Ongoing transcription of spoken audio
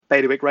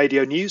Bailiwick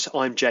Radio News,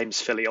 I'm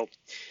James Filial.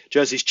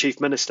 Jersey's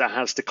Chief Minister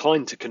has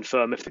declined to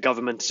confirm if the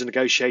government is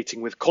negotiating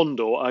with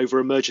Condor over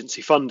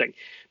emergency funding,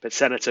 but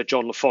Senator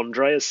John Le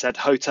Fondre has said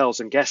hotels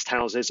and guest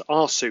houses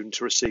are soon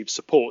to receive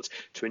support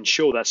to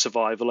ensure their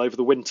survival over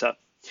the winter.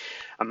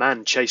 A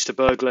man chased a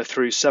burglar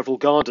through several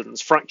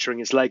gardens, fracturing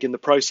his leg in the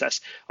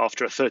process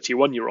after a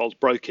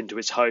 31-year-old broke into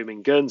his home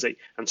in Guernsey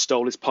and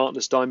stole his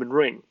partner's diamond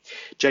ring.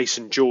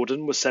 Jason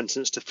Jordan was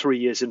sentenced to 3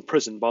 years in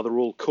prison by the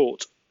Royal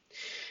Court.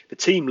 The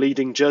team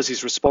leading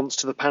Jersey's response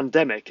to the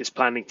pandemic is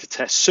planning to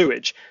test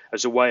sewage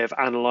as a way of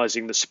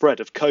analysing the spread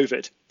of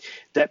COVID.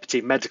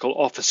 Deputy Medical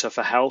Officer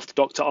for Health,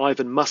 Dr.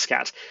 Ivan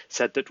Muscat,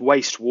 said that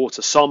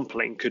wastewater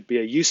sampling could be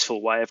a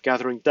useful way of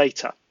gathering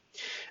data.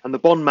 And the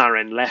Bon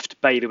Marin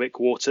left Bailiwick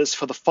waters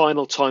for the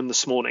final time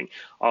this morning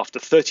after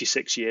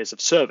 36 years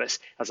of service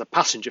as a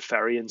passenger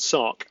ferry in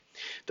Sark.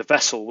 The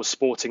vessel was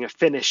sporting a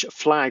Finnish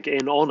flag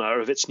in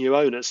honour of its new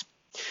owners.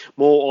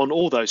 More on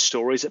all those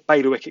stories at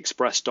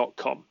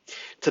bailiwickexpress.com.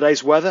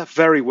 Today's weather,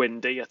 very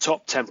windy, a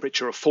top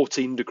temperature of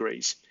 14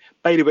 degrees.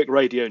 Bailiwick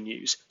Radio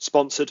News,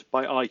 sponsored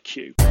by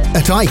IQ.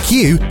 At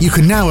IQ, you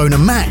can now own a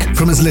Mac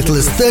from as little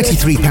as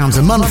 £33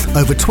 a month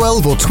over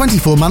 12 or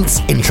 24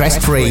 months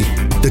interest-free.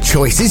 The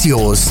choice is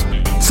yours.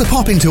 So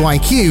pop into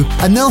IQ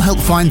and they'll help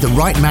find the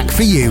right Mac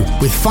for you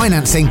with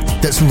financing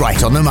that's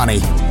right on the money.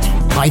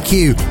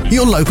 IQ,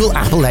 your local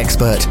Apple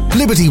expert.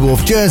 Liberty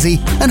Wharf, Jersey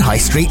and High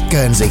Street,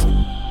 Guernsey.